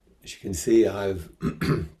As you can see,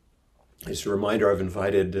 just a reminder, I've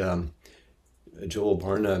invited Joel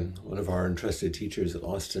Barna, one of our entrusted teachers at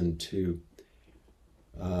Austin, to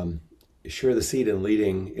share the seat in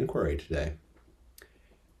leading inquiry today.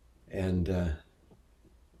 And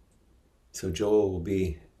so Joel will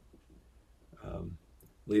be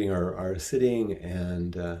leading our sitting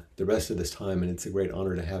and the rest of this time, and it's a great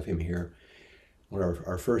honor to have him here. One of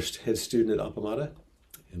our first head student at Appamada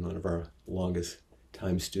and one of our longest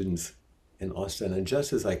time students in Austin. And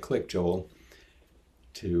just as I click, Joel,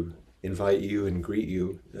 to invite you and greet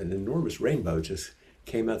you, an enormous rainbow just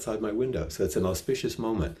came outside my window. So it's an auspicious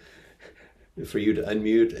moment for you to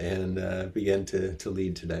unmute and begin to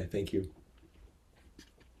lead today. Thank you.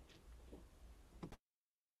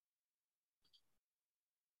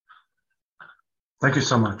 Thank you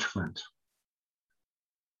so much, Flint.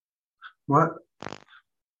 What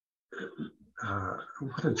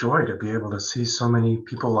a joy to be able to see so many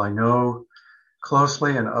people I know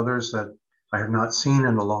closely and others that I have not seen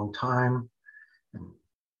in a long time,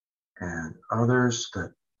 and others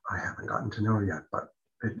that I haven't gotten to know yet. But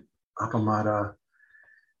Appamada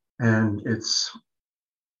and its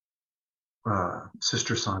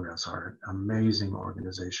sister sanghas are an amazing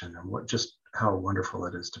organization, and just how wonderful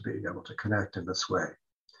it is to be able to connect in this way.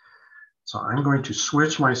 So I'm going to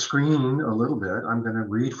switch my screen a little bit. I'm going to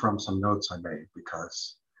read from some notes I made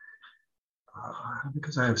because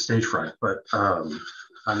I have stage fright, but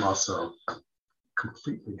I'm also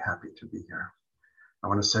completely happy to be here. I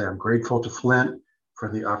want to say I'm grateful to Flint for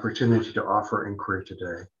the opportunity to offer inquiry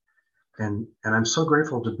today. And I'm so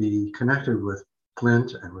grateful to be connected with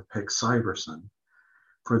Flint and with Peg Syverson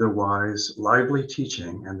for their wise, lively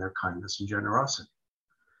teaching and their kindness and generosity.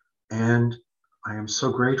 And I am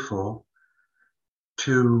so grateful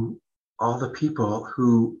to all the people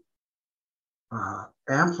who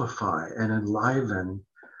amplify and enliven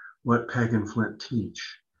what Peg and Flint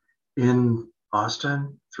teach in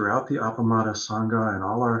Austin, throughout the Appamada Sangha and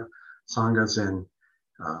all our Sanghas in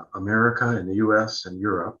America, in the US and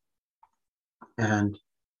Europe, and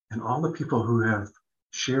all the people who have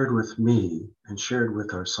shared with me and shared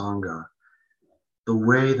with our Sangha the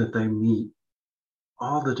way that they meet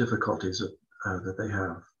all the difficulties that they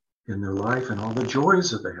have in their life and all the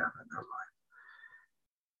joys that they have in their life,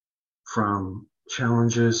 from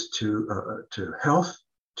challenges to health,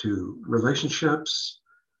 to relationships,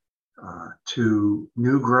 to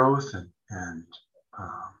new growth and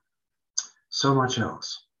so much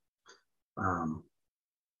else. I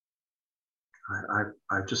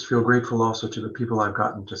just feel grateful also to the people I've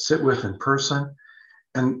gotten to sit with in person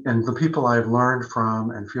and the people I've learned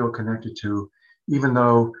from and feel connected to, even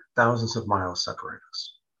though thousands of miles separate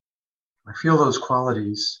us. I feel those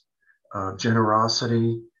qualities of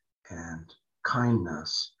generosity and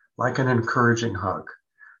kindness like an encouraging hug,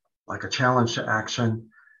 like a challenge to action,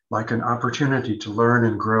 like an opportunity to learn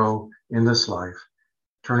and grow in this life,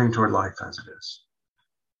 turning toward life as it is.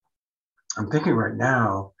 I'm thinking right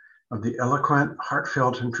now of the eloquent,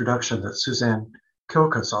 heartfelt introduction that Suzanne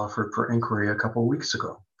Kilkus offered for inquiry a couple weeks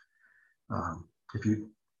ago. If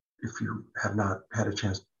you have not had a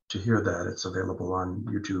chance to hear that, it's available on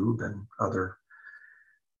YouTube and other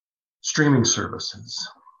streaming services.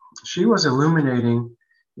 She was illuminating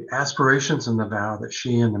the aspirations and the vow that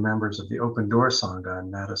she and the members of the Open Door Sangha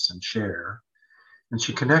in Madison share, and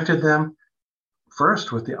she connected them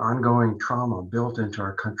first with the ongoing trauma built into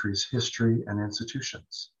our country's history and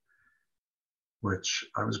institutions, which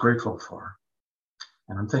I was grateful for.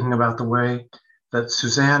 And I'm thinking about the way that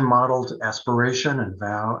Suzanne modeled aspiration and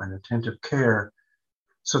vow and attentive care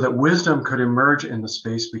so that wisdom could emerge in the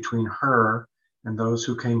space between her and those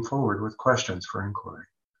who came forward with questions for inquiry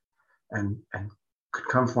and could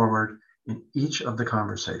come forward in each of the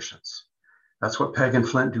conversations. That's what Peg and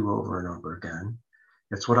Flint do over and over again.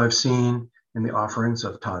 It's what I've seen in the offerings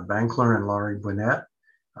of Todd Bankler and Laurie Burnett,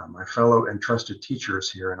 my fellow and trusted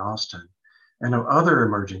teachers here in Austin, and of other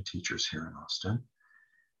emerging teachers here in Austin.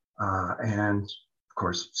 And of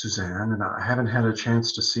course, Suzanne, and I haven't had a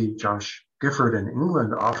chance to see Josh Gifford in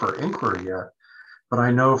England offer inquiry yet, but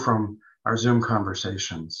I know from our Zoom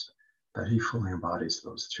conversations that he fully embodies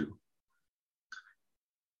those two.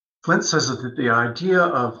 Flint says that the idea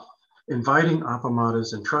of inviting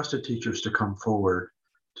Appamada's entrusted teachers to come forward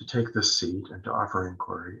to take this seat and to offer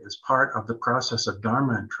inquiry is part of the process of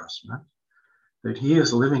Dharma entrustment that he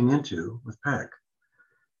is living into with Peg,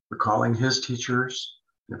 recalling his teachers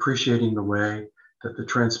and appreciating the way that the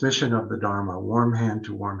transmission of the Dharma, warm hand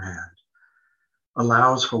to warm hand,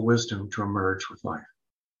 allows for wisdom to emerge with life.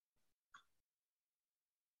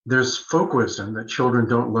 There's folk wisdom that children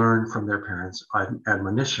don't learn from their parents'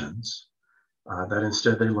 admonitions, that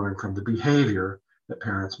instead they learn from the behavior that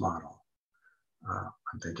parents model.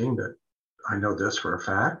 I'm thinking that I know this for a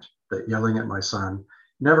fact, that yelling at my son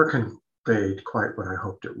never conveyed quite what I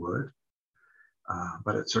hoped it would,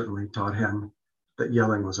 but it certainly taught him that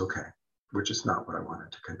yelling was okay, which is not what I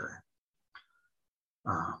wanted to convey.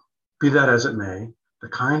 Be that as it may, the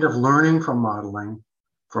kind of learning from modeling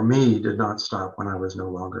for me did not stop when I was no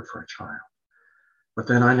longer for a child. But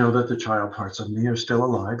then I know that the child parts of me are still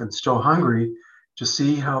alive and still hungry to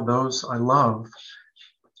see how those I love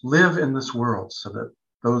live in this world so that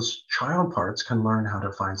those child parts can learn how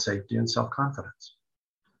to find safety and self-confidence.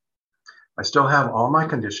 I still have all my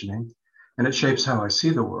conditioning and it shapes how I see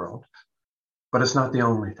the world, but it's not the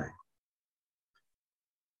only thing.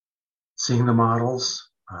 Seeing the models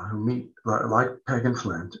who meet, like Peg and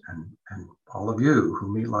Flint, and all of you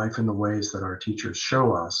who meet life in the ways that our teachers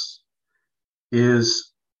show us,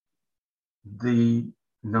 is the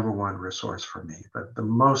number one resource for me, the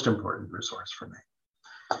most important resource for me.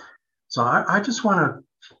 So I just want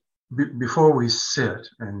to, before we sit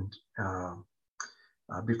and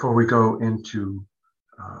before we go into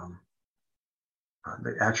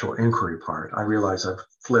the actual inquiry part, I realize I've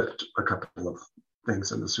flipped a couple of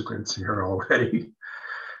things in the sequence here already.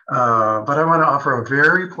 But I want to offer a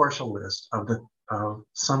very partial list of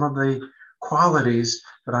some of the qualities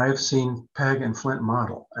that I have seen Peg and Flint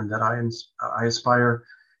model and that I aspire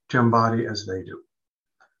to embody as they do.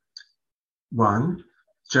 1,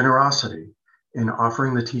 generosity in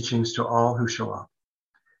offering the teachings to all who show up,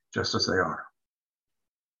 just as they are.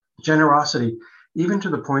 Generosity even to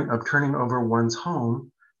the point of turning over one's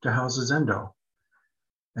home to house a Zendo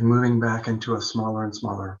and moving back into a smaller and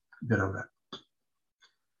smaller bit of it.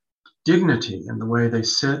 Dignity in the way they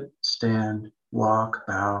sit, stand, walk,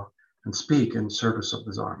 bow, and speak in service of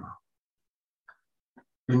the Dharma.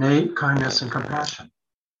 Innate kindness and compassion.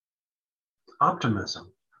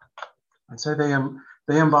 Optimism. I'd say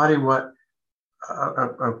they embody what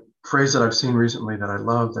a phrase that I've seen recently that I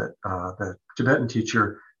love, that the Tibetan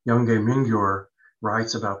teacher Yongey Mingyur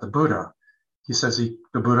writes about the Buddha. He says the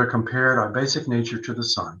Buddha compared our basic nature to the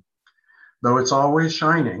sun. Though it's always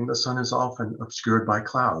shining, the sun is often obscured by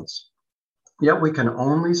clouds. Yet we can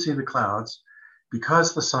only see the clouds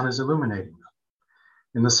because the sun is illuminating them.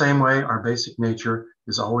 In the same way, our basic nature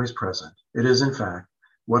is always present. It is, in fact,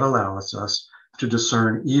 what allows us to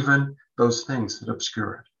discern even those things that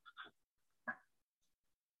obscure it.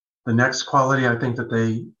 The next quality I think that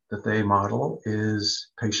they model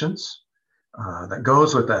is patience. That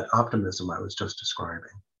goes with that optimism I was just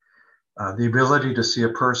describing. The ability to see a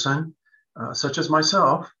person, such as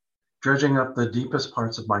myself, dredging up the deepest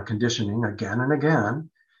parts of my conditioning again and again,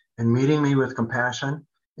 and meeting me with compassion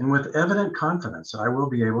and with evident confidence that I will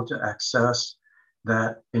be able to access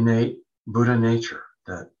that innate Buddha nature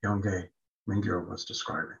that Yongey Mingyur was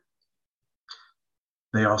describing.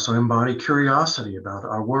 They also embody curiosity about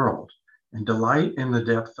our world and delight in the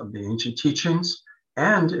depth of the ancient teachings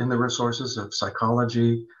and in the resources of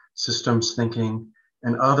psychology, systems thinking,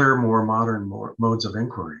 and other more modern modes of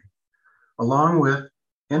inquiry, along with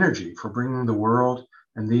energy for bringing the world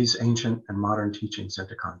and these ancient and modern teachings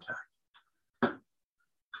into contact.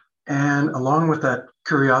 And along with that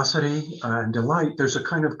curiosity and delight, there's a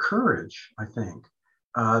kind of courage, I think,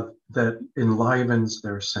 that enlivens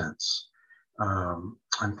their sense.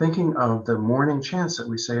 I'm thinking of the morning chants that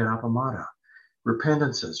we say at Appamada,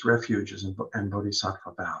 repentances, refuges, and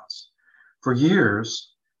bodhisattva vows. For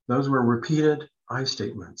years, those were repeated I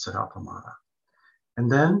statements at Appamada.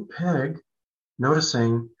 And then Peg,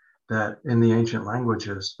 noticing that in the ancient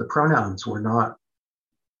languages, the pronouns were not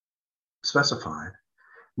specified,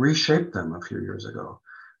 reshaped them a few years ago,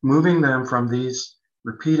 moving them from these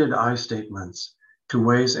repeated I statements to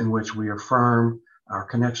ways in which we affirm our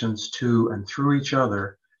connections to and through each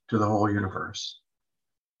other to the whole universe.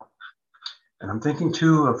 And I'm thinking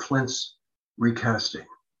too of Flint's recasting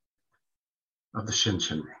of the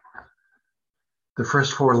Shinshinmi. The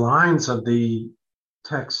first 4 lines of the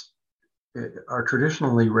text are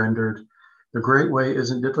traditionally rendered, "The great way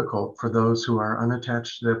isn't difficult for those who are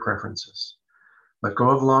unattached to their preferences. Let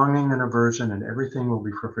go of longing and aversion and everything will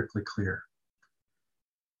be perfectly clear."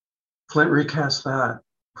 Flint recast that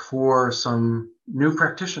for some new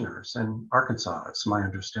practitioners in Arkansas, it's my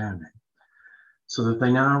understanding, so that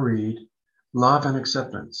they now read, "Love and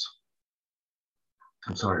acceptance."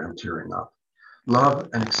 I'm sorry, I'm tearing up. "Love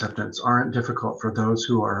and acceptance aren't difficult for those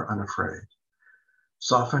who are unafraid.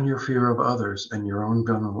 Soften your fear of others and your own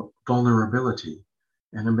vulnerability,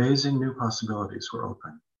 and amazing new possibilities will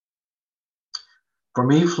open." For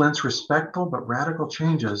me, Flint's respectful but radical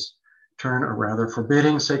changes turn a rather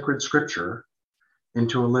forbidding sacred scripture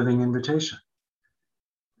into a living invitation.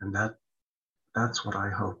 And that's what I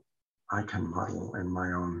hope I can model in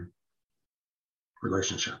my own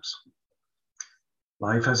relationships.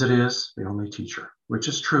 Life as it is, the only teacher, which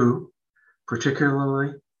is true,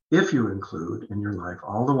 particularly if you include in your life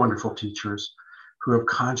all the wonderful teachers who have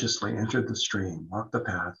consciously entered the stream, walked the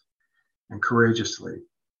path, and courageously,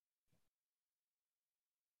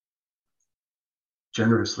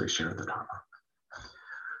 generously shared the Dharma.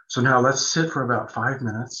 So now let's sit for about 5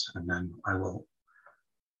 minutes, and then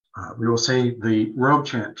we will say the robe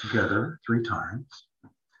chant together 3 times,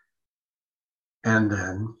 and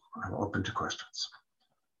then I will open to questions.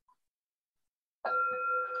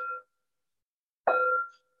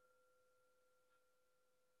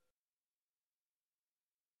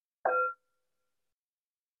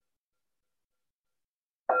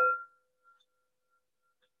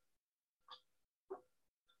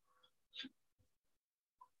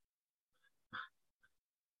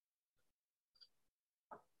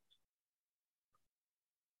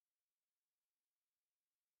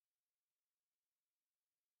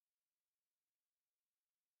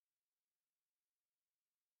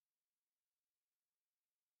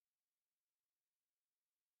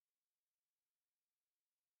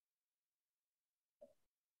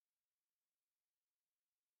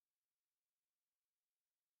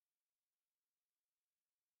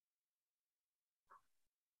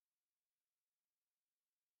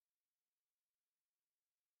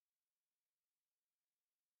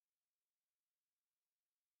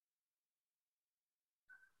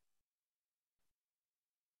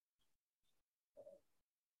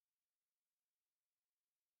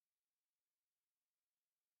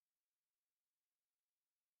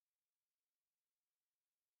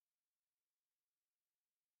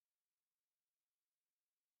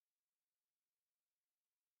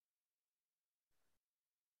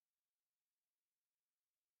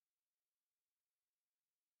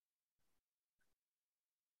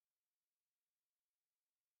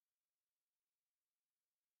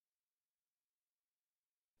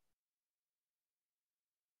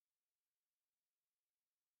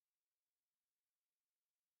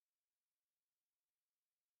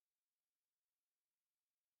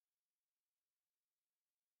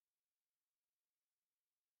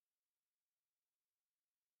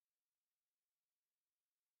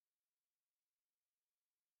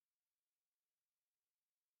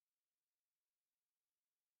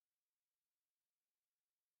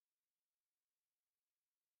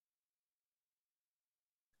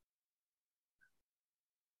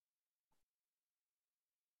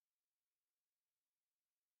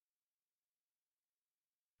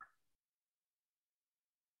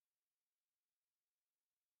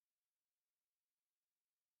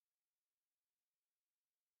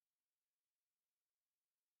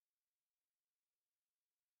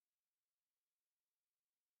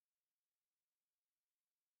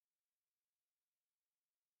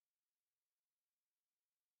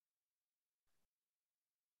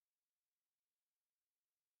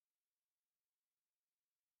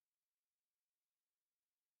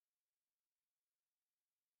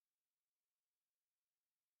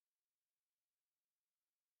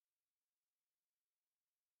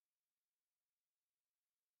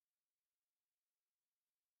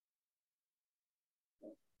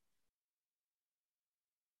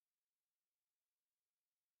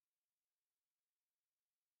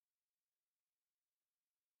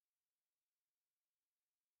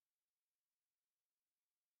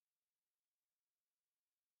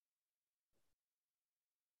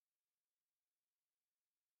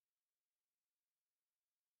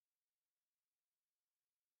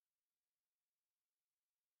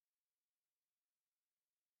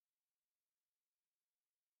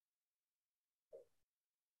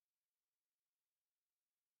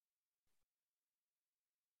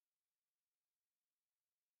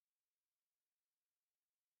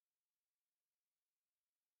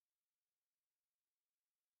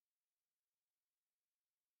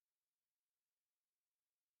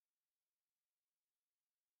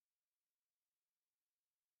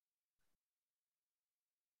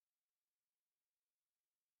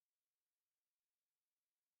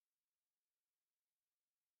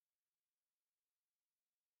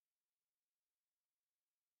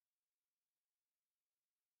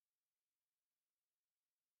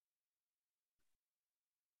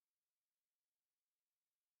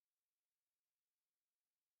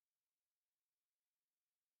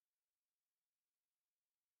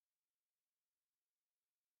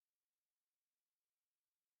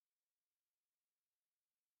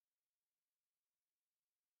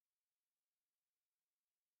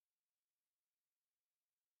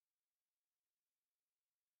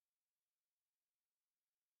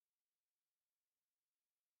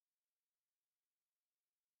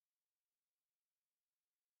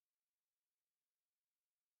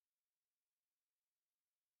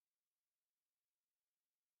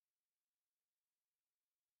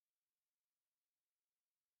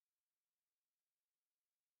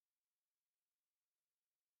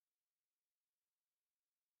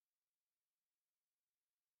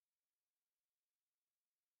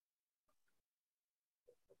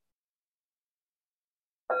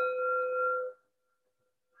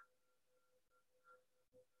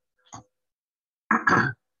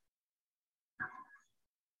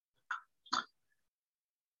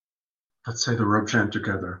 Let's say the robe chant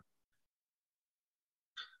together.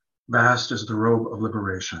 Vast is the robe of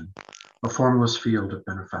liberation, a formless field of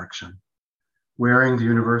benefaction. Wearing the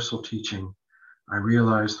universal teaching, I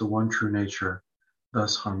realize the one true nature,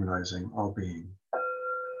 thus harmonizing all being.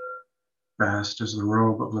 Vast is the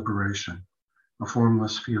robe of liberation, a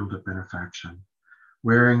formless field of benefaction.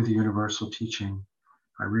 Wearing the universal teaching,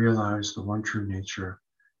 I realize the one true nature,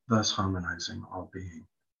 thus harmonizing all being.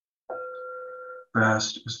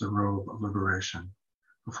 Vast is the robe of liberation,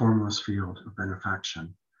 a formless field of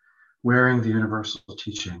benefaction. Wearing the universal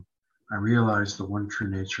teaching, I realize the one true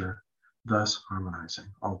nature, thus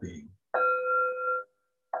harmonizing all being.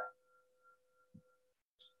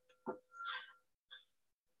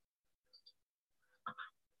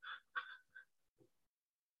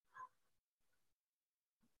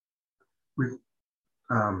 We've,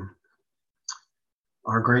 our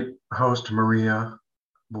great host, Maria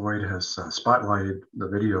Boyd, has spotlighted the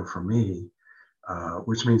video for me,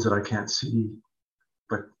 which means that I can't see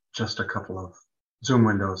but just a couple of Zoom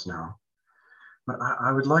windows now. But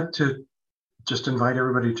I would like to just invite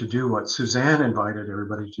everybody to do what Suzanne invited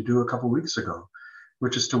everybody to do a couple weeks ago,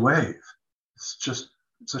 which is to wave. It's just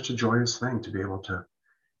such a joyous thing to be able to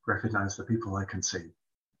recognize the people I can see.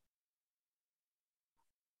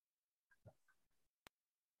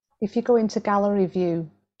 If you go into gallery view,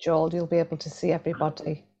 Joel, you'll be able to see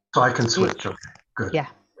everybody. So I can switch, okay, good. Yeah.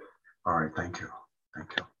 All right, thank you,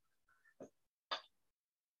 thank you.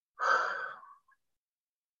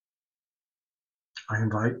 I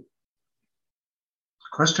invite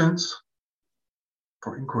questions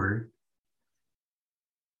for inquiry.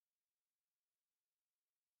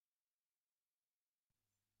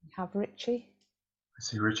 We have Richie. I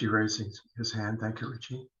see Richie raising his hand. Thank you,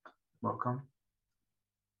 Richie. Welcome.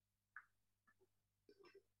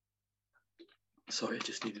 Sorry, I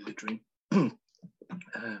just needed a drink. I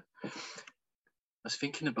was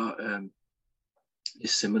thinking about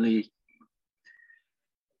this simile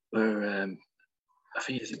where I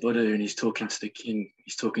think it's a Buddha and he's talking to the king.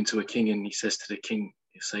 He's talking to a king and he says to the king,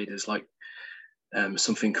 you say there's like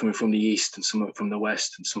something coming from the east and something from the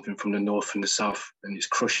west and something from the north and the south, and it's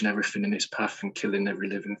crushing everything in its path and killing every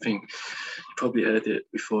living thing. You probably heard it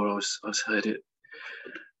before I was heard it.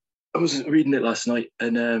 I was reading it last night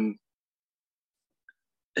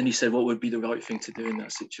and he said, what would be the right thing to do in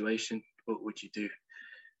that situation? What would you do?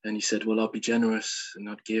 And he said, well, I'd be generous and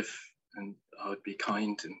I'd give and I would be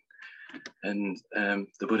kind. And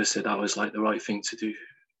the Buddha said that was like the right thing to do.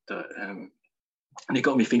 That, and it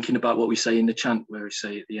got me thinking about what we say in the chant, where we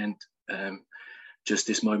say at the end, just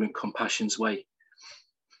this moment, compassion's way.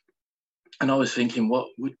 And I was thinking, what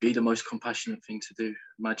would be the most compassionate thing to do?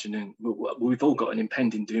 Imagining, we've all got an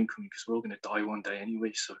impending doom coming because we're all going to die one day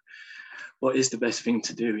anyway. So what is the best thing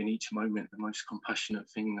to do in each moment, the most compassionate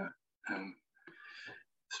thing that,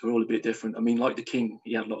 so we're all a bit different. I mean, like the king,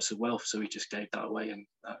 he had lots of wealth, so he just gave that away and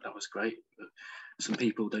that was great. But some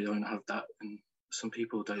people, they don't have that. And some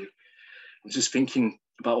people, I was just thinking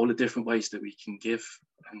about all the different ways that we can give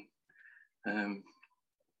and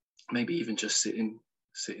maybe even just sitting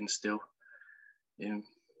still.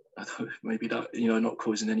 I thought maybe that, not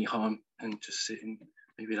causing any harm and just sitting,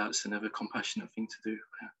 maybe that's another compassionate thing to do.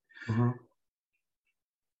 Mm-hmm.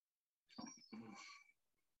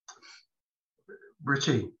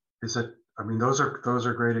 Richie, those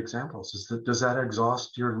are great examples. Does that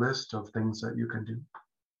exhaust your list of things that you can do?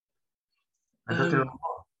 I bet there are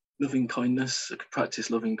more. Loving kindness, I could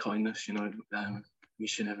practice loving kindness,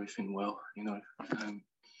 wishing everything well,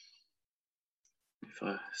 if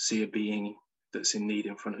I see a being that's in need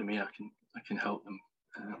in front of me, I can help them,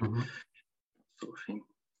 sort of thing.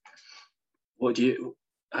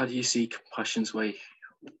 How do you see compassion's way?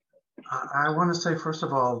 I want to say, first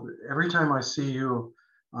of all, every time I see you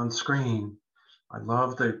on screen, I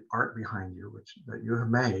love the art behind you, that you have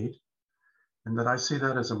made, and that I see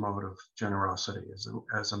that as a mode of generosity,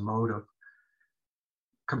 as a mode of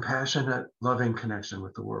compassionate, loving connection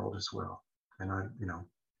with the world as well. And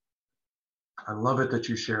I love it that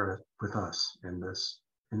you share it with us in this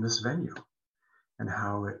venue and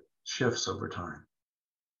how it shifts over time.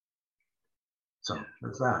 So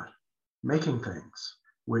there's that. Making things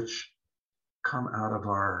which come out of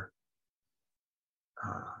our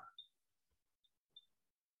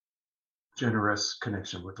generous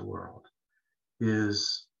connection with the world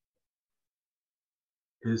is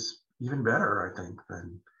even better, I think,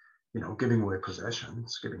 than giving away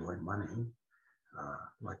possessions, giving away money,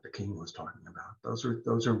 like the king was talking about. Those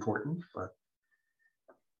are important, but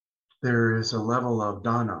there is a level of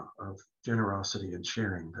dana, of generosity and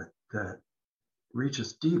sharing that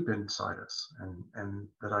reaches deep inside us, and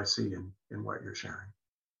that I see in what you're sharing.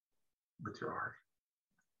 with your art.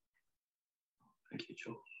 Thank you,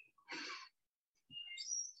 Joel.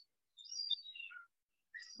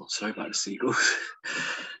 Oh, sorry about the seagulls.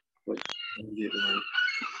 But,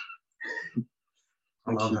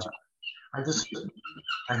 I love that.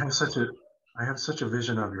 I have such a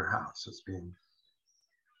vision of your house as being,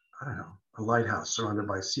 I don't know, a lighthouse surrounded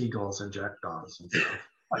by seagulls and jackdaws and stuff.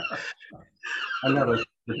 I know that's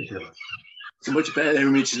ridiculous. It's a much better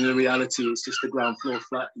image than the reality. It's just the ground floor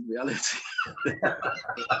flat in reality. I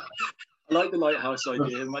like the lighthouse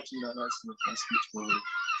idea. Imagine that. That's much more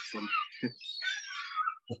fun.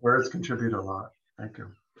 Words contribute a lot. Thank you.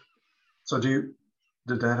 So did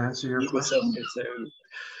that answer your question?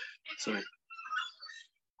 Sorry.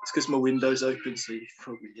 It's because my window's open, so you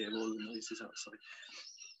probably hear all the noises outside.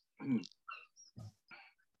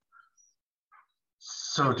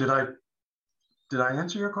 So did I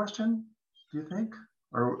answer your question, do you think?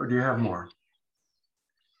 Or do you have more?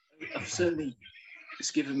 I've certainly,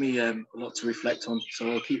 it's given me a lot to reflect on, so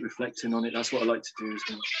I'll keep reflecting on it. That's what I like to do, is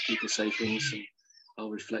when people say things, and I'll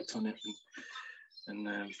reflect on it.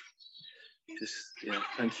 And just, yeah,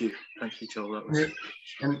 thank you, Joel. That was...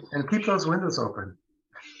 And keep those windows open.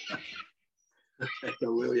 I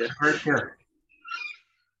will, yeah. Right here.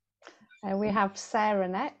 And we have Sarah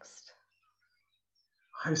next.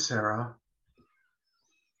 Hi, Sarah.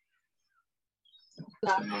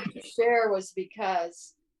 To share was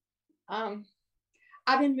because I've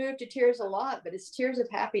been moved to tears a lot, but it's tears of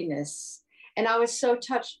happiness. And I was so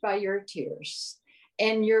touched by your tears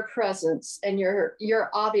and your presence and your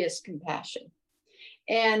obvious compassion.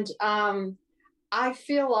 And I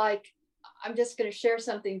feel like I'm just going to share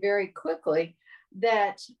something very quickly,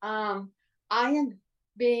 that I am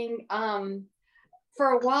being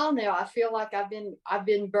for a while now, I feel like I've been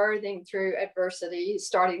birthing through adversity,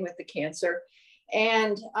 starting with the cancer,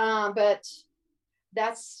 and but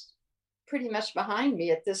that's pretty much behind me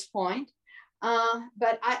at this point.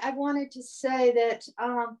 But I wanted to say that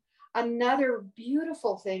another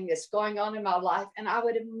beautiful thing that's going on in my life, and I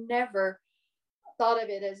would have never thought of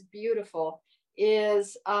it as beautiful,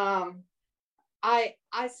 is I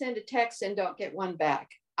send a text and don't get one back.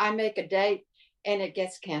 I make a date and it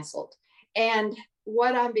gets canceled. And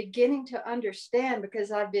what I'm beginning to understand,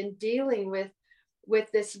 because I've been dealing with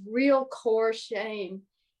this real core shame,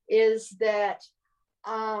 is that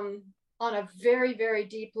on a very, very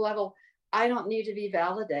deep level, I don't need to be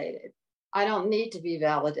validated. I don't need to be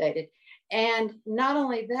validated. And not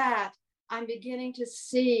only that, I'm beginning to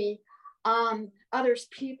see others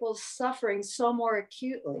people's suffering so more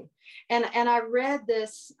acutely. And I read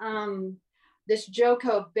this this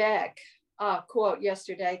Joko Beck quote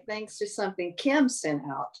yesterday, thanks to something Kim sent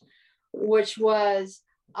out, which was,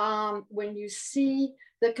 when you see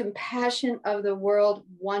the compassion of the world,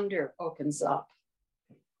 wonder opens up.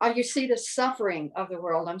 You see the suffering of the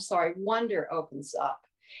world, wonder opens up.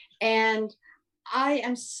 And I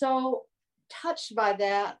am so touched by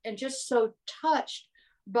that, and just so touched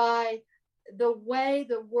by the way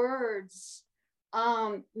the words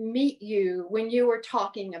meet you when you were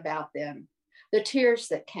talking about them, the tears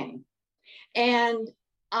that came. And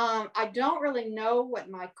I don't really know what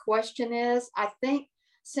my question is. I think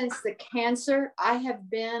since the cancer, I have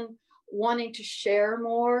been wanting to share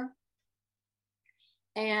more.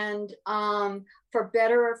 And for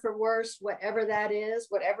better or for worse, whatever that is,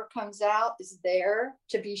 whatever comes out is there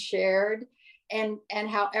to be shared. And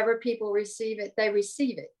however people receive it, they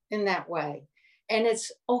receive it in that way. And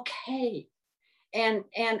it's okay. And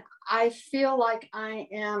I feel like I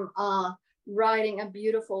am riding a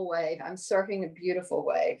beautiful wave. I'm surfing a beautiful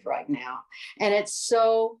wave right now. And it's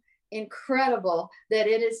so incredible that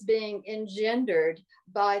it is being engendered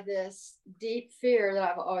by this deep fear that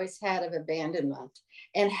I've always had of abandonment,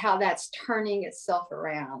 and how that's turning itself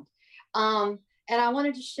around. And I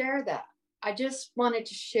wanted to share that. I just wanted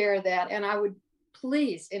to share that. And I would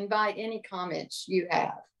please invite any comments you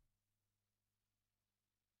have.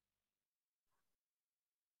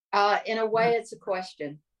 In a way, it's a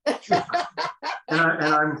question. and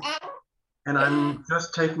I'm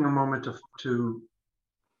just taking a moment to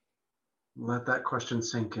let that question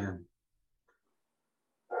sink in.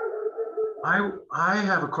 I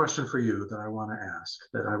have a question for you that I want to ask.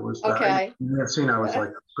 That I was okay. You have seen I was like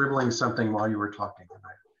scribbling something while you were talking, and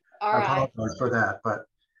I apologize for that, but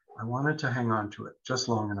I wanted to hang on to it just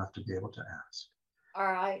long enough to be able to ask.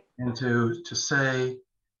 All right. And to say,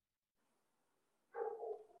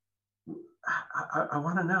 I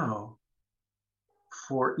want to know,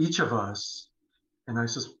 for each of us, and I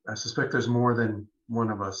suspect there's more than one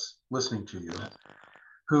of us listening to you,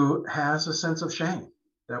 who has a sense of shame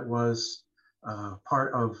that was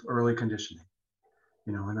part of early conditioning.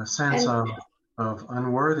 in a sense of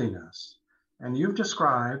unworthiness. And you've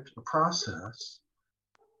described a process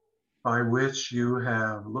by which you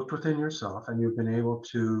have looked within yourself and you've been able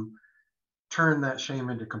to turn that shame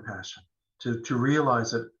into compassion, to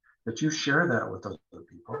realize that you share that with other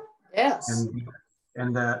people. Yes.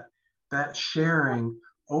 And that sharing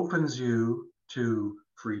opens you to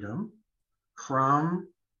freedom from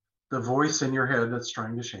the voice in your head that's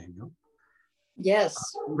trying to shame you.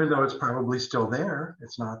 Yes. Even though it's probably still there,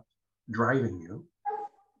 it's not driving you.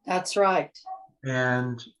 That's right.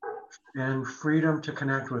 And freedom to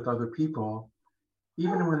connect with other people,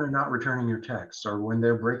 even when they're not returning your texts or when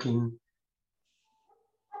they're breaking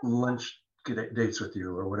lunch dates with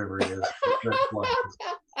you or whatever it is.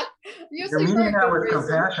 You're meeting that with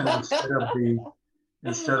compassion instead of the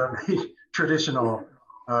traditional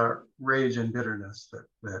rage and bitterness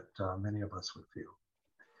that many of us would feel.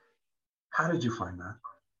 How did you find that?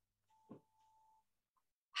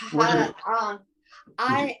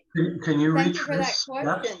 Can you thank you for that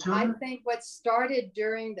question. I it? think what started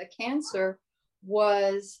during the cancer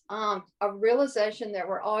was a realization that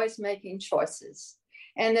we're always making choices,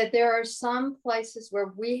 and that there are some places where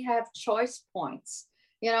we have choice points,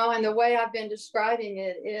 and the way I've been describing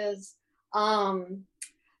it is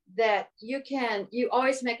that you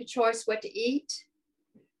always make a choice what to eat,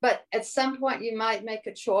 but at some point you might make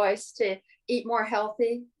a choice to eat more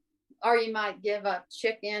healthy, or you might give up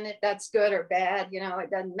chicken if that's good or bad, it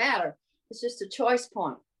doesn't matter. It's just a choice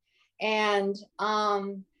point. And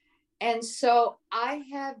so I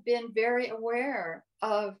have been very aware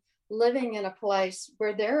of living in a place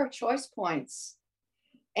where there are choice points.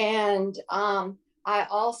 And I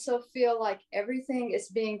also feel like everything is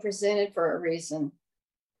being presented for a reason.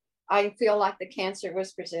 I feel like the cancer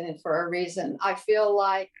was presented for a reason. I feel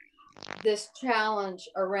like this challenge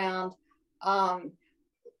around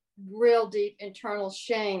real deep internal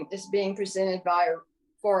shame is being presented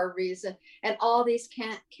for a reason. And all these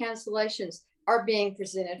cancellations are being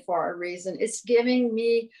presented for a reason. It's giving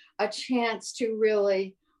me a chance to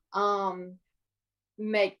really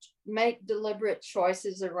make deliberate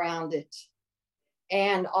choices around it.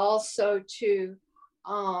 And also to,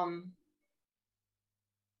 and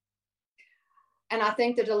I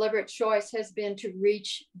think the deliberate choice has been to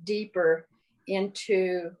reach deeper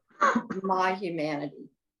into my humanity.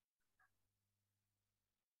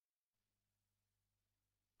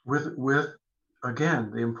 With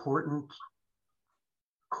again, the important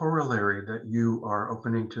corollary that you are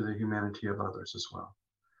opening to the humanity of others as well.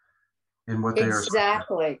 In what they are.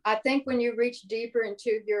 Exactly. I think when you reach deeper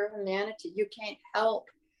into your humanity, you can't help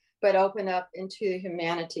but open up into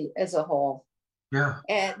humanity as a whole. Yeah.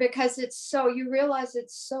 And because you realize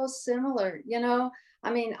it's so similar,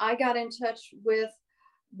 I got in touch with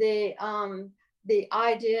the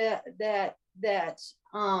idea that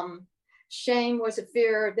shame was a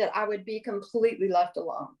fear that I would be completely left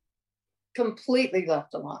alone. And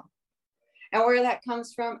where that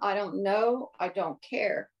comes from, I don't know. I don't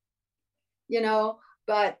care.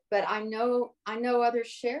 But I know others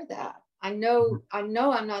share that. I know I'm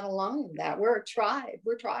not alone in that. We're a tribe.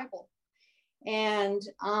 We're tribal. And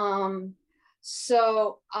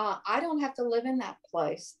so I don't have to live in that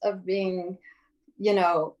place of being,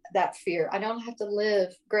 that fear. I don't have to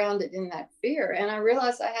live grounded in that fear. And I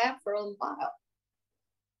realize I have for a while.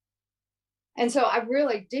 And so I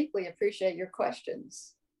really deeply appreciate your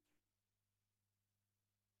questions.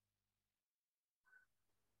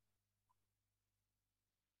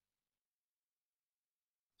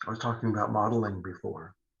 I was talking about modeling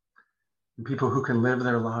before. And people who can live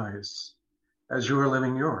their lives as you are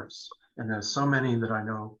living yours. And there's so many that I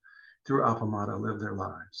know through Appamada live their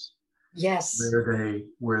lives. Yes.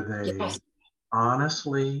 Where they yes.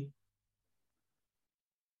 honestly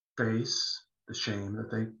face the shame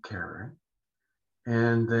that they carry.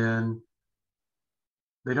 And then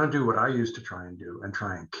they don't do what I used to try and do and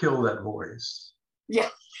try and kill that voice. Yeah.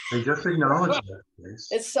 They just acknowledge that voice.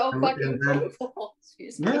 It's so fucking painful.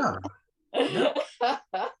 Excuse me. Yeah. Yeah.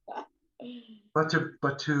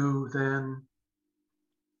 But to then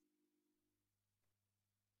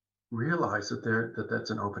realize that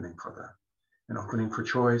that's an opening for them, an opening for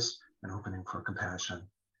choice, an opening for compassion.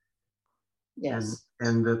 Yes.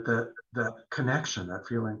 And that connection, that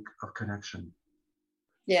feeling of connection.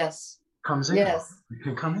 Yes. Comes in. Yes. It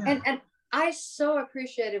can come in. And I so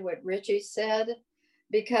appreciated what Richie said,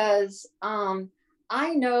 because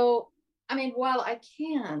I know, while I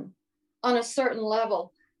can on a certain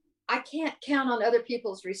level, I can't count on other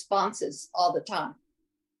people's responses all the time.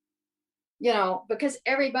 Because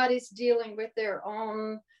everybody's dealing with their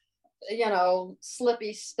own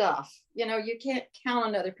slippy stuff. You can't count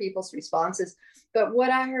on other people's responses. But what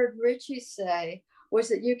I heard Richie say was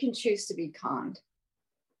that you can choose to be kind.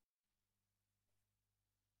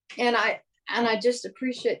 And I just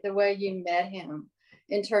appreciate the way you met him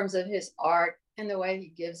in terms of his art and the way he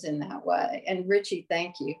gives in that way. And Richie,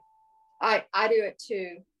 thank you. I do it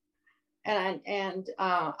too. And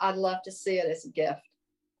I'd love to see it as a gift.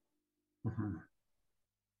 Mm-hmm.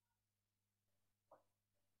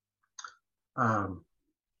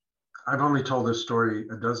 I've only told this story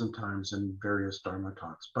a dozen times in various Dharma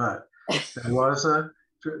talks, but there was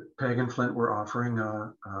Peg and Flint were offering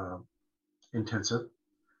a intensive,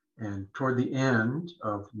 and toward the end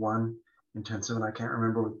of one intensive, and I can't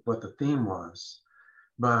remember what the theme was,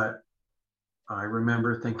 but I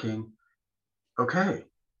remember thinking, okay,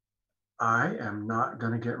 I am not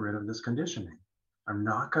going to get rid of this conditioning. I'm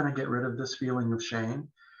not going to get rid of this feeling of shame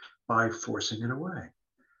by forcing it away.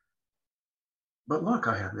 But look,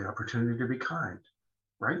 I have the opportunity to be kind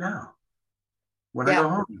right now. When I go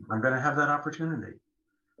home, I'm going to have that opportunity.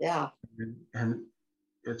 Yeah. And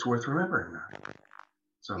it's worth remembering that.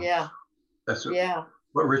 So yeah, that's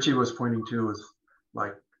what Richie was pointing to was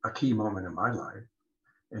like a key moment in my life.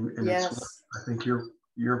 And yes. It's what I think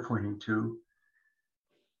you're pointing to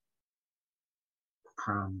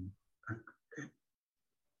from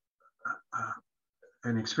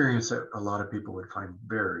an experience that a lot of people would find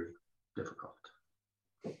very difficult.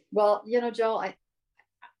 Well, Joel, I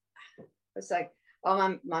was like,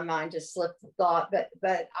 oh, my mind just slipped the thought,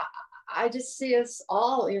 but I just see us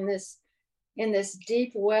all in this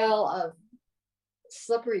deep well of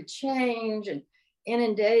slippery change and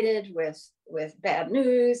inundated with bad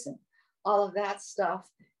news and all of that stuff.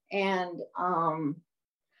 And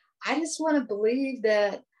I just want to believe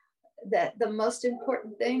that the most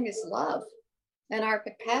important thing is love and our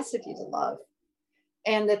capacity to love,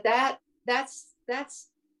 and that's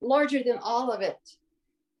larger than all of it.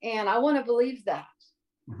 And I want to believe that.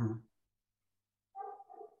 Mm-hmm.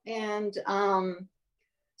 And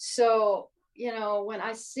so, when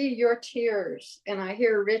I see your tears and I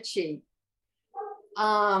hear Richie,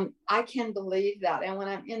 I can believe that. And when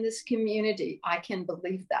I'm in this community, I can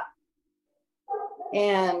believe that.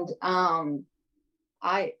 And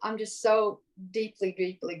I'm just so deeply,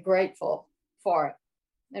 deeply grateful for it.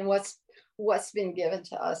 And what's been given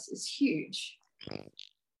to us is huge.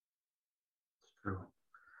 True.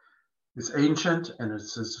 It's ancient and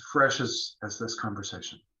it's as fresh as this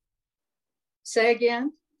conversation. Say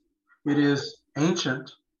again? It is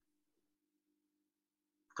ancient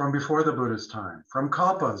from before the Buddha's time, from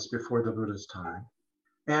Kalpas before the Buddha's time,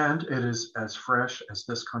 and it is as fresh as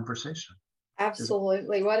this conversation.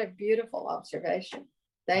 Absolutely. What a beautiful observation.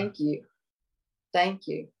 Thank you. Thank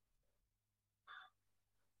you.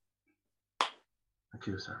 Thank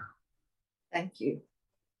you, Sarah. Thank you.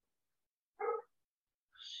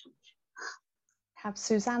 Have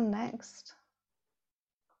Suzanne next.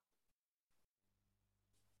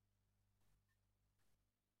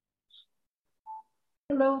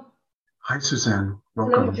 Hello. Hi, Suzanne.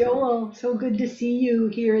 Welcome. Hello, Joel. So good to see you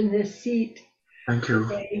here in this seat. Thank you.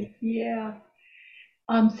 Today. Yeah.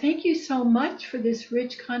 Thank you so much for this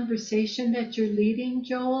rich conversation that you're leading,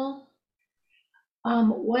 Joel.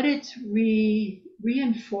 What it's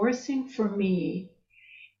reinforcing for me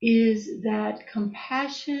is that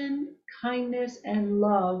compassion, kindness, and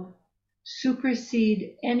love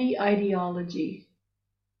supersede any ideology.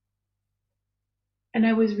 And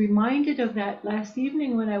I was reminded of that last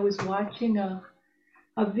evening when I was watching a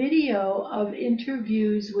video of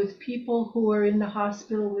interviews with people who are in the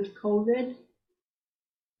hospital with COVID,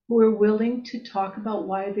 who are willing to talk about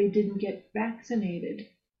why they didn't get vaccinated.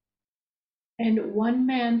 And one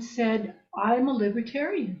man said, I'm a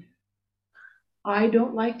libertarian. I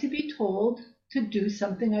don't like to be told to do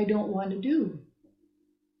something I don't want to do.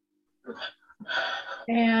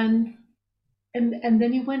 And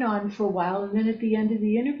then he went on for a while, and then at the end of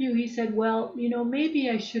the interview, he said, well, maybe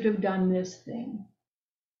I should have done this thing.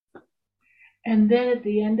 And then at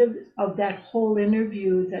the end of that whole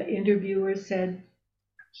interview, the interviewer said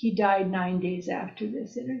he died 9 days after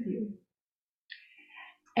this interview.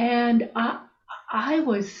 And I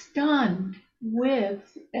was stunned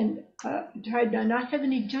with, and tried to not have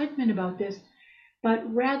any judgment about this, but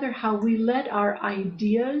rather how we let our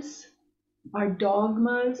ideas, our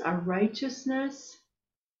dogmas, our righteousness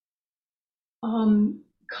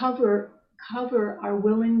cover our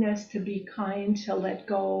willingness to be kind, to let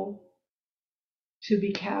go, to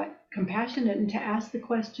be compassionate, and to ask the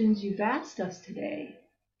questions you've asked us today.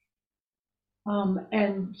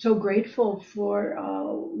 And so grateful for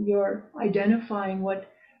your identifying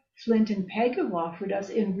what Flint and Peg have offered us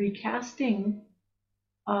in recasting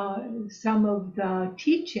some of the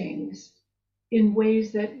teachings in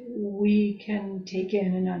ways that we can take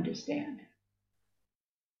in and understand.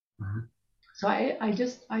 Mhm. So I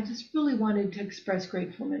just really wanted to express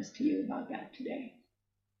gratefulness to you about that today.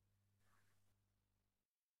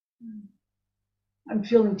 I'm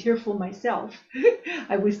feeling tearful myself.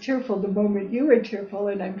 I was tearful the moment you were tearful,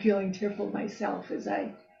 and I'm feeling tearful myself as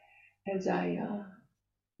I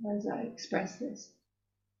express this.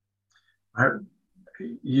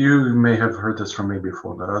 You may have heard this from me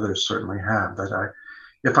before, but others certainly have. That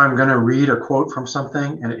if I'm going to read a quote from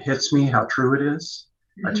something and it hits me how true it is,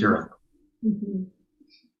 I tear up. Mm-hmm.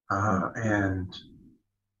 And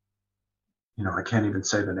I can't even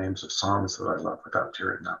say the names of songs that I love without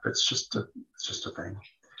tearing up. It's just a thing.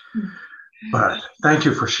 But thank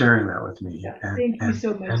you for sharing that with me. Yeah, and, thank you and,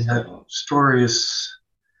 so much, and that Joel. story is,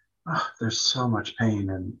 there's so much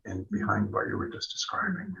pain and behind what you were just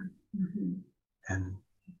describing. Mm-hmm. And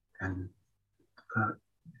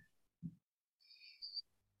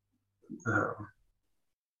the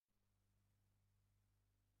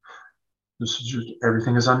this is just,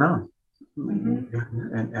 everything is unknown.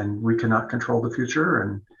 And we cannot control the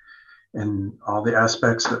future, and all the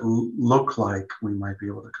aspects that look like we might be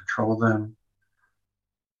able to control them,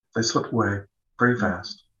 they slip away pretty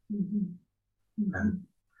fast. And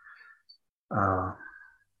I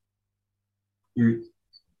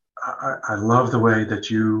love the way that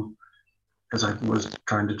you, as I was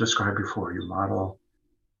trying to describe before, you model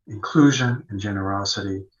inclusion and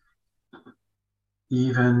generosity,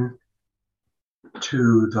 even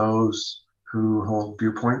to those who hold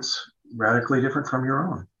viewpoints radically different from your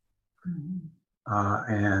own.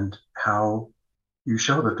 And how you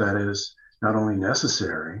show that that is not only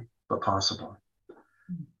necessary, but possible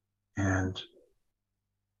and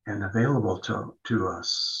available to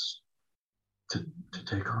us to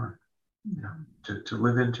take on, to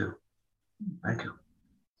live into. Thank you.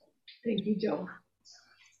 Thank you, Joel.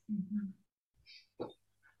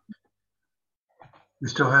 We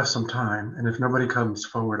still have some time, and if nobody comes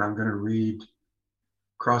forward, I'm going to read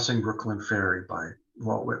Crossing Brooklyn Ferry by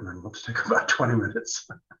Walt Whitman. Let's take about 20 minutes.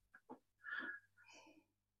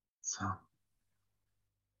 So.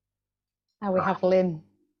 Now we have Lynn.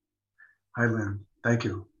 Hi, Lynn. Thank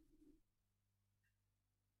you.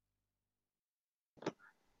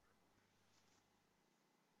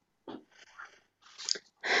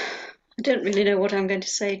 I don't really know what I'm going to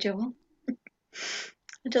say, Joel.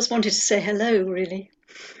 I just wanted to say hello, really.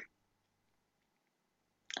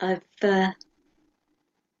 I've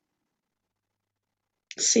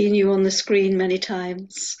seen you on the screen many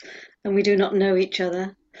times, and we do not know each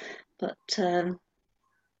other, but I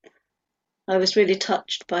was really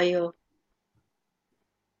touched by your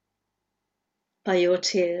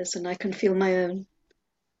tears, and I can feel my own.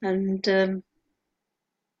 And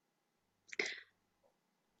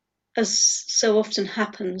as so often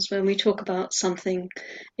happens when we talk about something,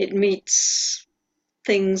 it meets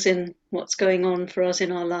things in what's going on for us in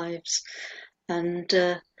our lives. And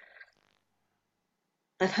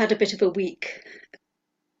I've had a bit of a week,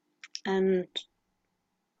 and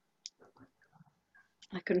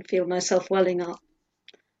I can feel myself welling up.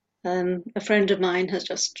 A friend of mine has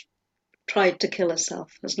just tried to kill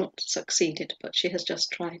herself, has not succeeded, but she has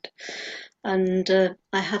just tried. And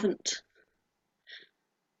I haven't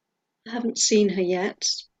seen her yet.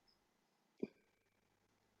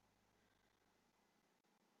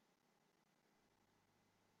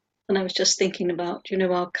 And I was just thinking about,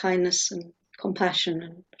 our kindness and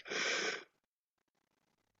compassion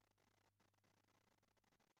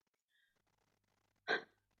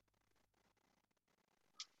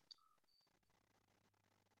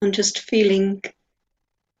and just feeling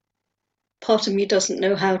part of me doesn't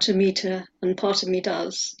know how to meet her and part of me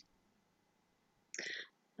does.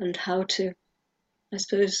 And how to, I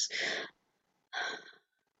suppose,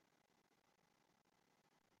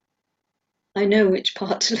 I know which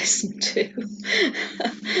part to listen to.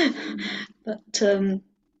 But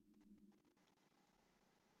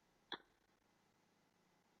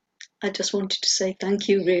I just wanted to say thank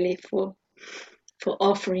you, really, for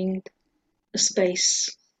offering a space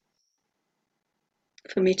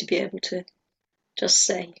for me to be able to just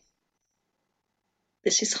say,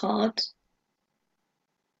 this is hard.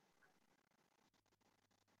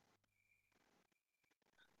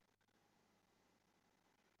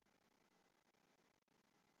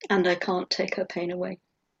 And I can't take her pain away.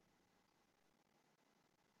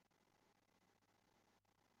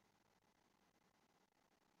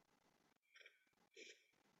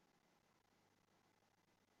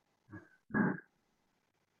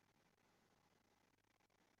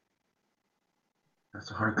 That's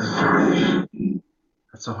a hard thing to,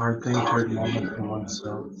 that's a hard thing to acknowledge for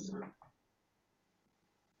oneself.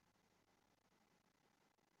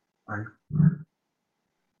 I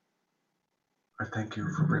thank you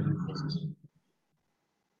for bringing this.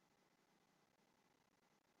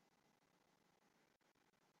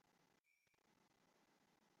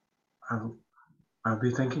 I'll be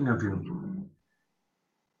thinking of you.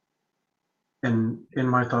 And in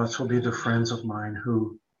my thoughts will be the friends of mine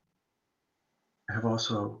who have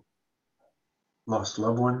also lost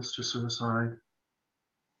loved ones to suicide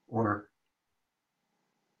or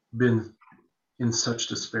been in such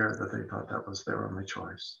despair that they thought that was their only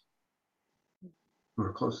choice. Who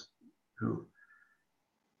are close, who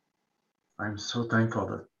I'm so thankful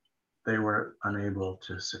that they were unable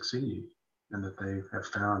to succeed and that they have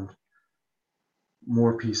found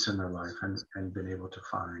more peace in their life and been able to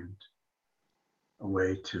find a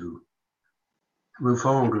way to move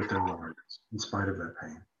forward with their lives in spite of that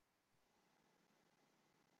pain.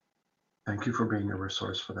 Thank you for being a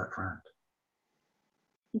resource for that friend.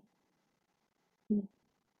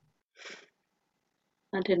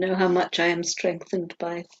 I don't know how much I am strengthened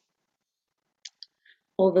by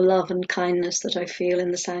all the love and kindness that I feel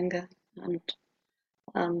in the Sangha. And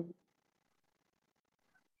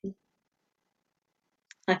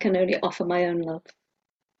I can only offer my own love.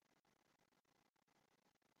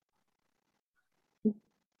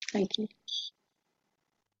 Thank you.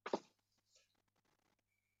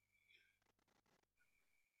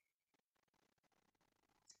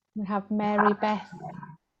 We have Mary Beth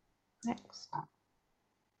next.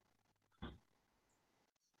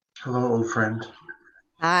 Hello, old friend.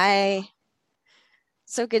 Hi.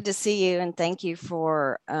 So good to see you, and thank you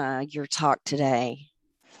for your talk today.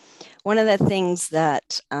 One of the things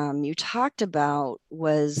that you talked about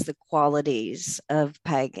was the qualities of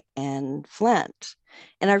Peg and Flint,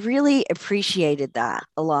 and I really appreciated that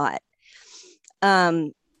a lot.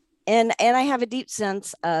 And I have a deep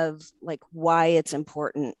sense of like why it's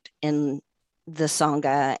important in the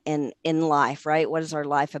Sangha and in life, right? What is our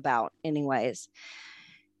life about, anyways?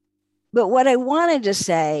 But what I wanted to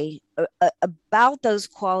say about those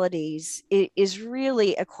qualities is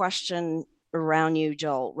really a question around you,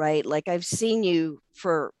 Joel, right? Like I've seen you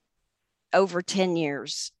for over 10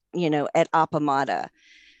 years, you know, at Appamada,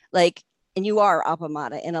 like, and you are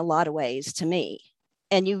Appamada in a lot of ways to me.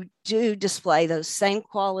 And you do display those same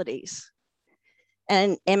qualities.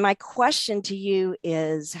 And my question to you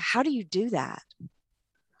is, how do you do that?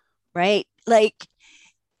 Right? Like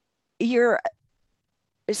you're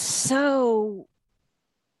so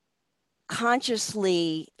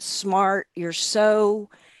consciously smart,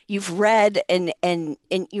 you've read and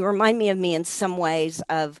you remind me of me in some ways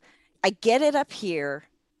of, I get it up here,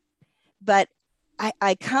 but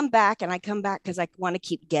I come back and I come back because I want to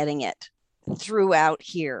keep getting it throughout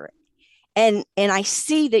here. And I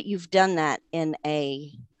see that you've done that in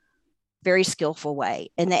a very skillful way.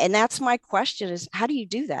 And that's my question is, how do you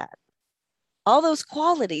do that? All those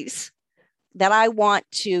qualities that I want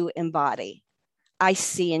to embody, I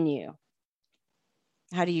see in you.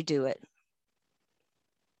 How do you do it?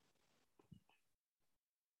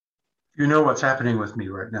 You know what's happening with me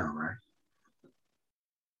right now, right?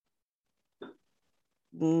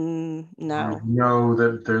 No. You know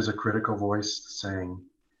that there's a critical voice saying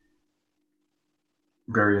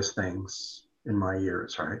various things in my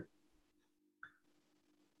ears, right?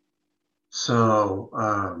 So,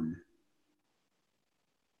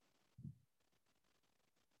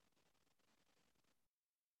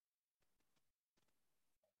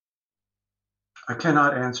 I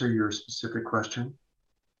cannot answer your specific question,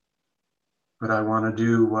 but I want to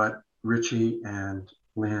do what Richie and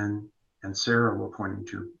Lynn and Sarah were pointing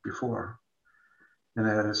to before. And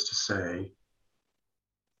that is to say,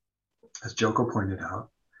 as Joko pointed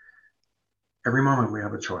out, every moment we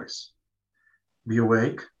have a choice. Be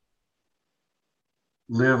awake,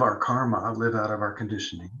 live our karma, live out of our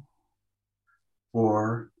conditioning,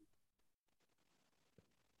 or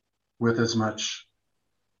with as much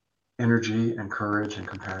energy and courage and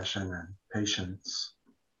compassion and patience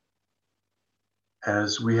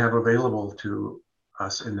as we have available to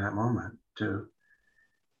us in that moment to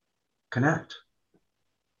connect,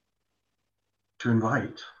 to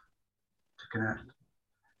invite, to connect.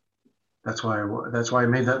 That's why I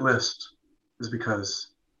made that list, is because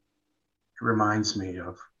it reminds me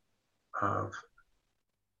of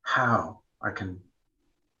how I can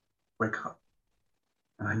wake up.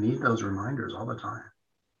 And I need those reminders all the time.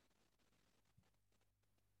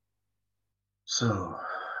 So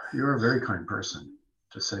you're a very kind person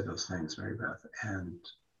to say those things, Mary Beth. And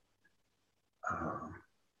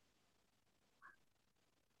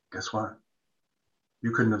guess what?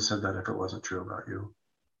 You couldn't have said that if it wasn't true about you.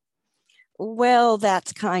 Well,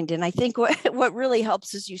 that's kind. And I think what really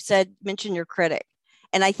helps is you said, mention your critic.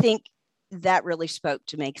 And I think that really spoke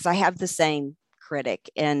to me because I have the same critic.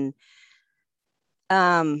 And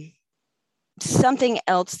something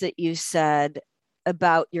else that you said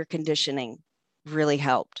about your conditioning really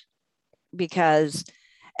helped, because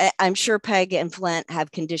I'm sure Peg and Flint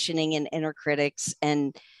have conditioning and inner critics,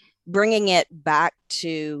 and bringing it back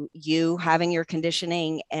to you having your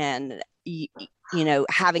conditioning and, you know,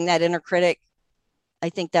 having that inner critic. I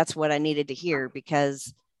think that's what I needed to hear,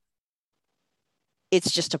 because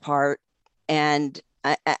it's just a part. And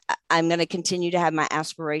I'm going to continue to have my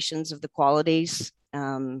aspirations of the qualities.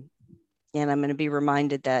 And I'm going to be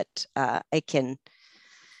reminded that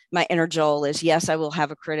my inner Joel is, yes, I will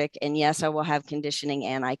have a critic, and yes, I will have conditioning,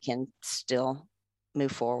 and I can still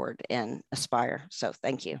move forward and aspire. So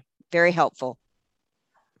thank you. Very helpful.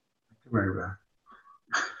 Right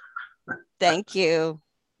back. Thank you.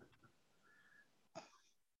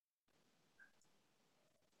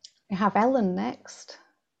 We have Ellen next.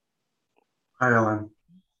 Hi, Ellen.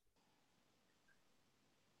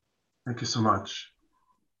 Thank you so much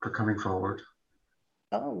for coming forward.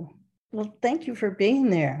 Oh, well, thank you for being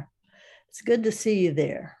there. It's good to see you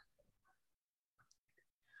there.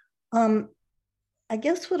 I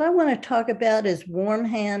guess what I want to talk about is warm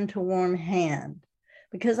hand to warm hand,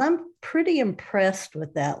 because I'm pretty impressed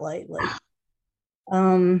with that lately.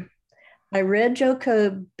 I read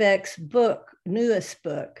Joko Beck's book, newest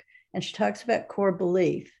book, and she talks about core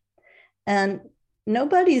belief. And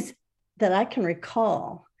nobody's that I can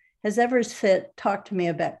recall has ever talked to me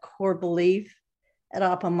about core belief at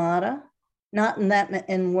Appamada, not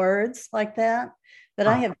in words like that, but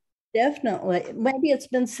I have definitely, maybe it's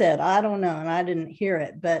been said, I don't know, and I didn't hear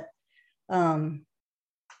it, but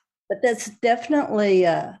that's definitely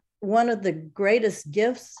one of the greatest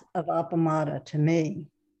gifts of Appamada to me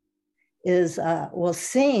is,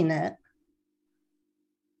 seeing it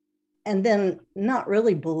and then not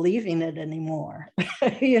really believing it anymore.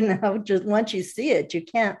 Just once you see it, you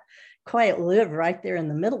can't quite live right there in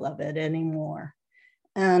the middle of it anymore.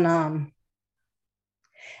 And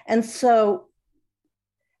so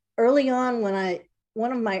early on,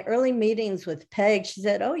 one of my early meetings with Peg, she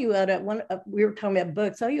said, oh, you ought to, we were talking about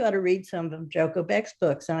books, oh, you ought to read some of Joko Beck's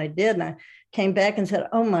books. And I did. And I came back and said,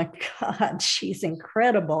 oh my God, she's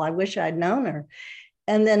incredible. I wish I'd known her.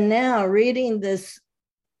 And then now reading this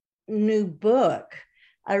new book,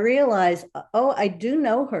 I realized, oh, I do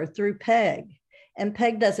know her through Peg. And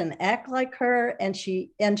Peg doesn't act like her. And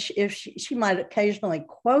she might occasionally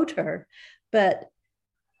quote her, but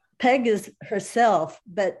Peg is herself.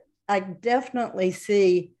 But I definitely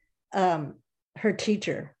see her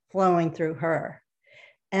teacher flowing through her.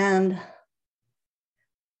 And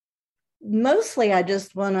mostly I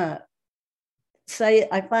just want to say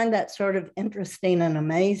I find that sort of interesting and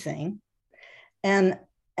amazing. And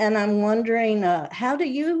I'm wondering, how do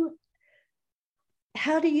you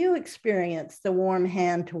experience the warm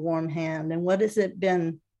hand to warm hand, and what has it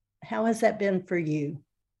been? How has that been for you?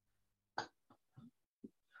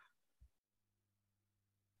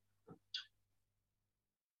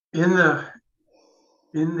 In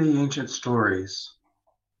the ancient stories,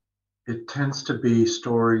 it tends to be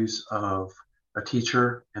stories of a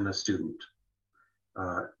teacher and a student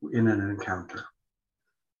in an encounter.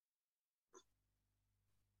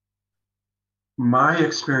 My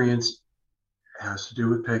experience has to do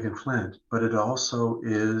with Peg and Flint, but it also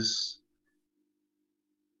is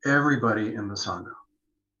everybody in the Sangha,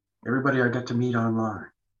 everybody I get to meet online.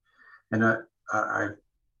 And I've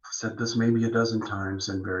said this maybe a dozen times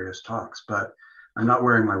in various talks, but I'm not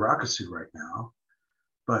wearing my rakusu right now,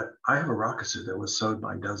 but I have a rakusu that was sewed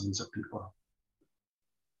by dozens of people.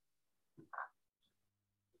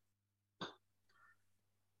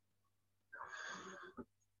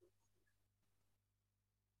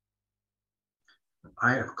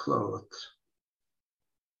 I have clothes.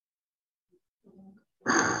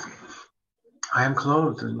 I am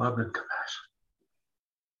clothed in love and compassion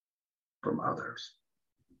from others,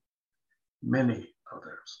 many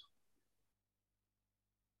others.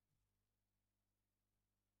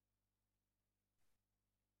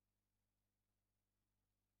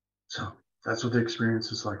 So that's what the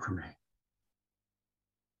experience is like for me.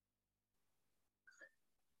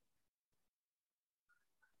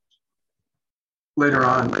 Later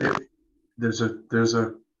on, there's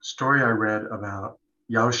a story I read about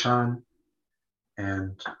Yaoshan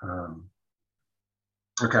and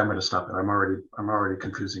okay, I'm going to stop it. I'm already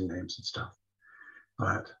confusing names and stuff,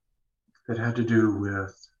 but it had to do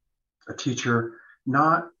with a teacher,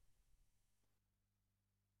 not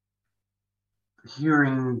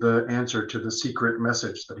hearing the answer to the secret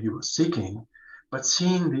message that he was seeking, but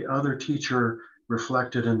seeing the other teacher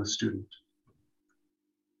reflected in the student.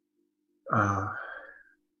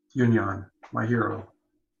 Yunyan, my hero,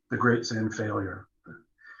 the great Zen failure,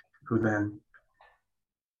 who then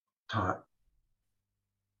taught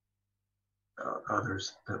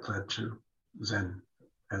others that led to Zen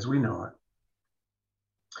as we know it.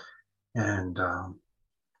 And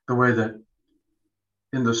the way that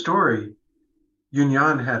in the story,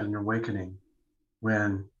 Yunyan had an awakening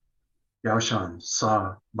when Yaoshan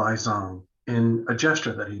saw Baizang in a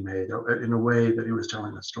gesture that he made, in a way that he was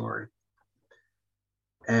telling the story.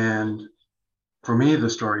 And for me, the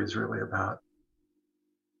story is really about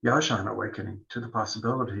Yaoshan awakening to the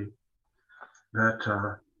possibility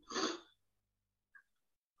that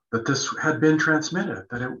that this had been transmitted,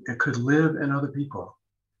 that it could live in other people.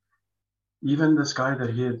 Even this guy that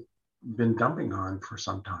he had been dumping on for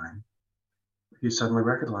some time, he suddenly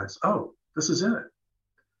recognized, oh, this is it,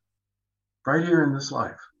 right here in this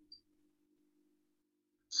life.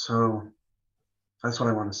 So that's what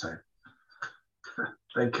I want to say.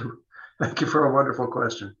 Thank you. Thank you for a wonderful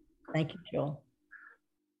question. Thank you, Joel.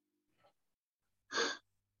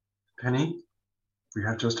 Penny, we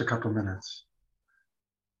have just a couple minutes.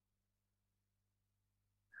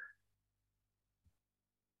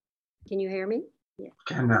 Can you hear me? Yeah.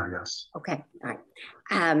 Can now, yes. Okay, all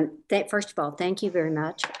right. First of all, thank you very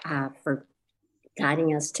much for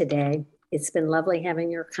guiding us today. It's been lovely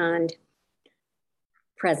having your kind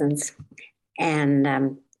presence.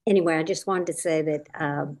 And anyway, I just wanted to say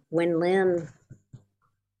that when Lynn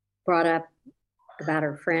brought up about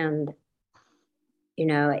her friend, you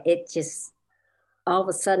know, it just all of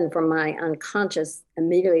a sudden from my unconscious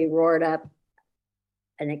immediately roared up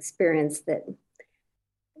an experience that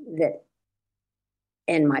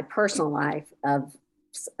in my personal life of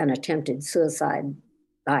an attempted suicide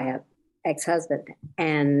by an ex-husband.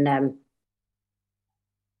 And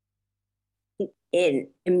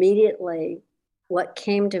it immediately, what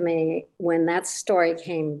came to me when that story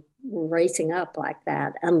came racing up like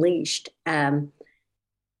that, unleashed,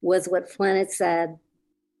 was what Flynn had said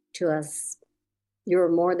to us: you're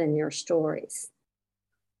more than your stories.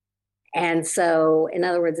 And so, in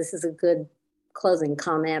other words, this is a good closing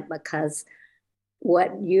comment, because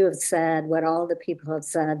what you have said, what all the people have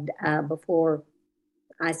said before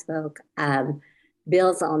I spoke,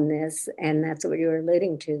 builds on this, and that's what you were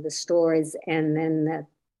alluding to, the stories, and then that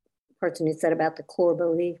person who said about the core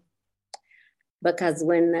belief. Because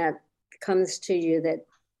when that comes to you that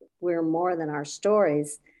we're more than our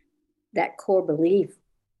stories, that core belief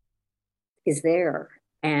is there,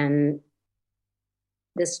 and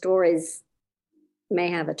the stories may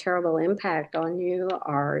have a terrible impact on you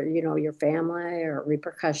or, you know, your family or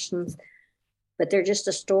repercussions, but they're just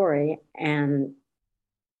a story, and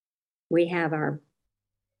we have our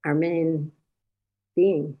main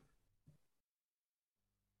being.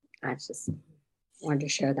 I just wanted to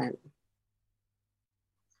share that.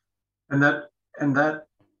 And that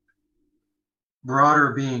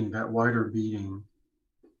broader being, that wider being,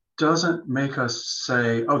 doesn't make us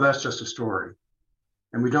say, oh, that's just a story.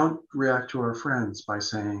 And we don't react to our friends by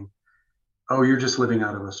saying, oh, you're just living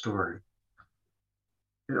out of a story.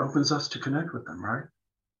 It opens us to connect with them, right?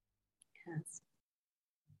 Yes.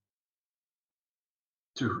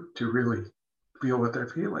 To really feel what they're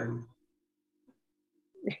feeling.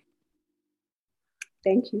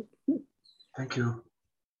 Thank you. Thank you.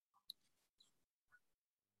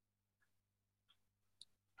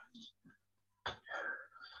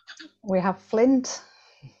 We have Flint.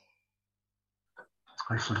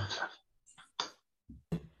 Hi, Flint.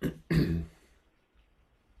 I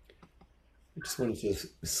just wanted to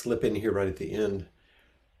slip in here right at the end.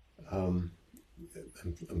 I'm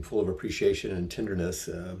full of appreciation and tenderness.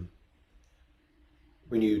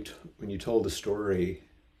 When you told the story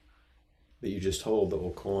that you just told, the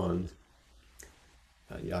Okoan,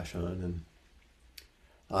 Yashan, and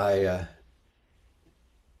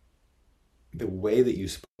the way that you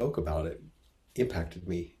spoke about it impacted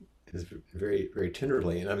me very, very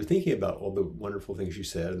tenderly. And I was thinking about all the wonderful things you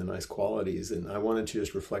said and the nice qualities, and I wanted to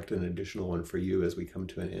just reflect an additional one for you as we come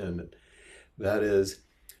to an end. And that is,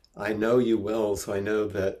 I know you well, so I know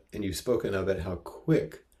that, and you've spoken of it, how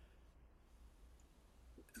quick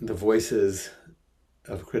the voices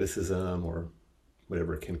of criticism or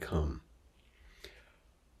whatever can come.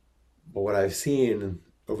 But what I've seen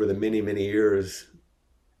over the many, many years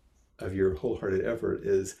of your wholehearted effort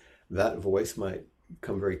is that voice might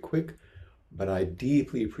come very quick, but I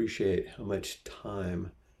deeply appreciate how much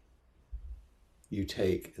time you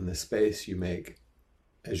take in the space you make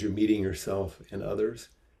as you're meeting yourself and others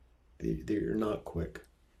that you're not quick,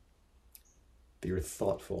 that you're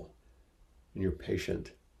thoughtful, and you're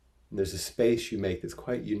patient. And there's a space you make that's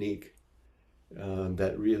quite unique,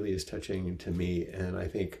 that really is touching to me, and I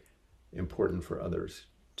think important for others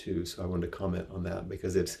too. So I wanted to comment on that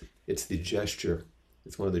because it's the gesture.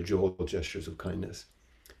 It's one of the Joel gestures of kindness.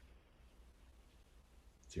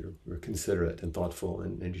 So you're considerate and thoughtful,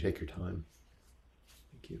 and you take your time.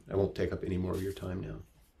 Thank you. I won't take up any more of your time now.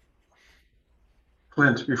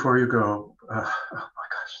 Flint, before you go, oh my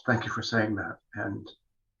gosh, thank you for saying that and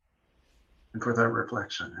for that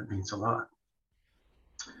reflection. It means a lot.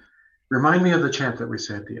 Remind me of the chant that we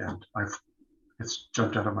say at the end. It's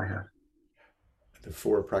jumped out of my head. The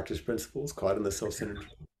 4 practice principles caught in the self-centered.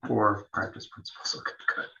 4 practice principles. Okay,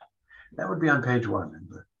 good. That would be on page 1 in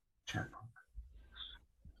the chant book.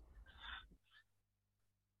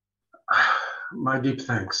 My deep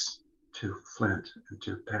thanks to Flint and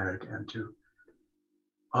to Peg and to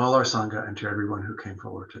all our Sangha and to everyone who came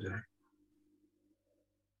forward today.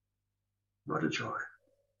 What a joy.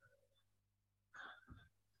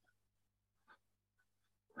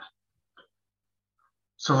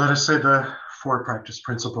 So let us say the 4 practice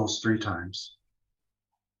principles 3 times.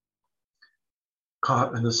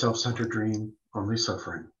 Caught in the self-centered dream, only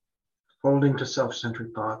suffering. Holding to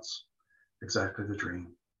self-centered thoughts, exactly the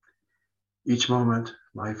dream. Each moment,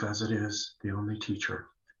 life as it is, the only teacher.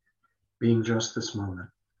 Being just this moment,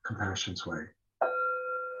 compassion's way.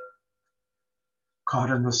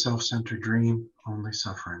 Caught in the self-centered dream, only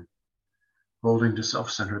suffering. Holding to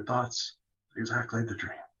self-centered thoughts, exactly the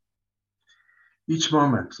dream. Each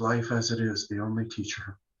moment, life as it is, the only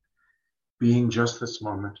teacher. Being just this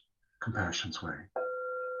moment, compassion's way.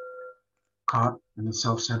 Caught in the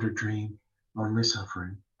self-centered dream, only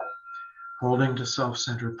suffering. Holding to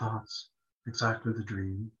self-centered thoughts, exactly the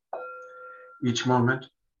dream. Each moment,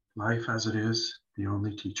 life as it is, the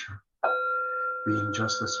only teacher. Being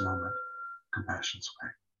just this moment, compassion's way.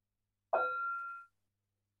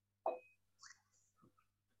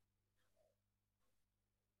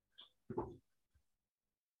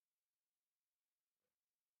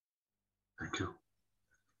 Thank you.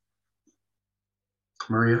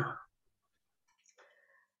 Maria?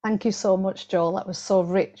 Thank you so much, Joel. That was so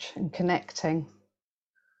rich and connecting.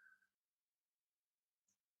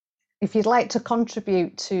 If you'd like to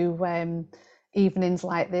contribute to evenings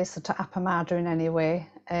like this or to Appamada in any way,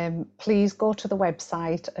 please go to the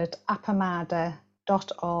website at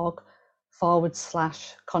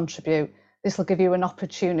appamada.org/contribute. This will give you an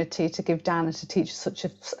opportunity to give Dana to teachers such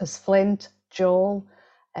as Flint, Joel,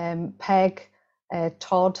 Peg,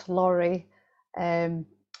 Todd, Laurie,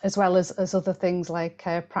 as well as other things like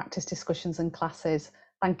practice discussions and classes.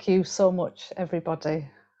 Thank you so much, everybody.